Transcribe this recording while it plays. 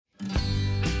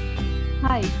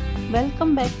Hi,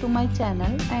 welcome back to my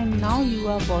channel, and now you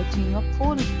are watching a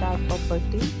 4-star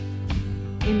property.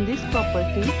 In this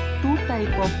property, two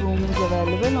type of room is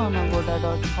available on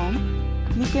agoda.com.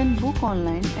 You can book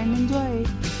online and enjoy it.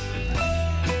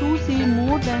 To see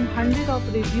more than 100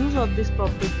 of reviews of this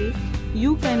property,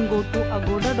 you can go to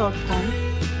agoda.com.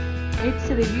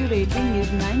 Its review rating is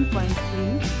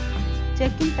 9.3.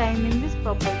 Check-in time in this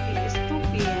property is 2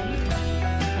 p.m.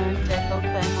 and check-out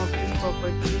time of this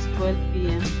property is 12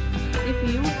 p.m.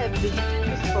 If you have visited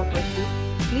this property,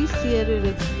 please share your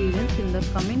experience in the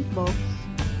comment box.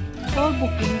 For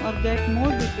booking or get more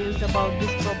details about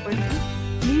this property,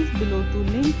 please below to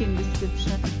link in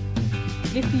description.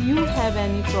 If you have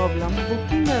any problem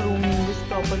booking a room in this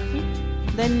property,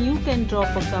 then you can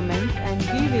drop a comment and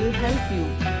we will help you.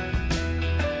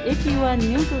 If you are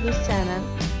new to this channel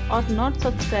or not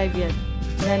subscribed yet,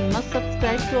 then must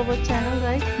subscribe to our channel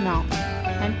right now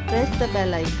and press the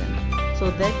bell icon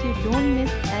so that you don't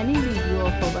miss any video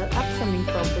of our upcoming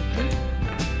property.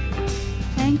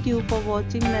 Thank you for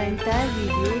watching the entire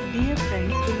video. Dear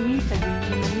friends, we'll meet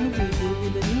again in a new video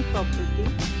with a new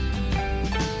property.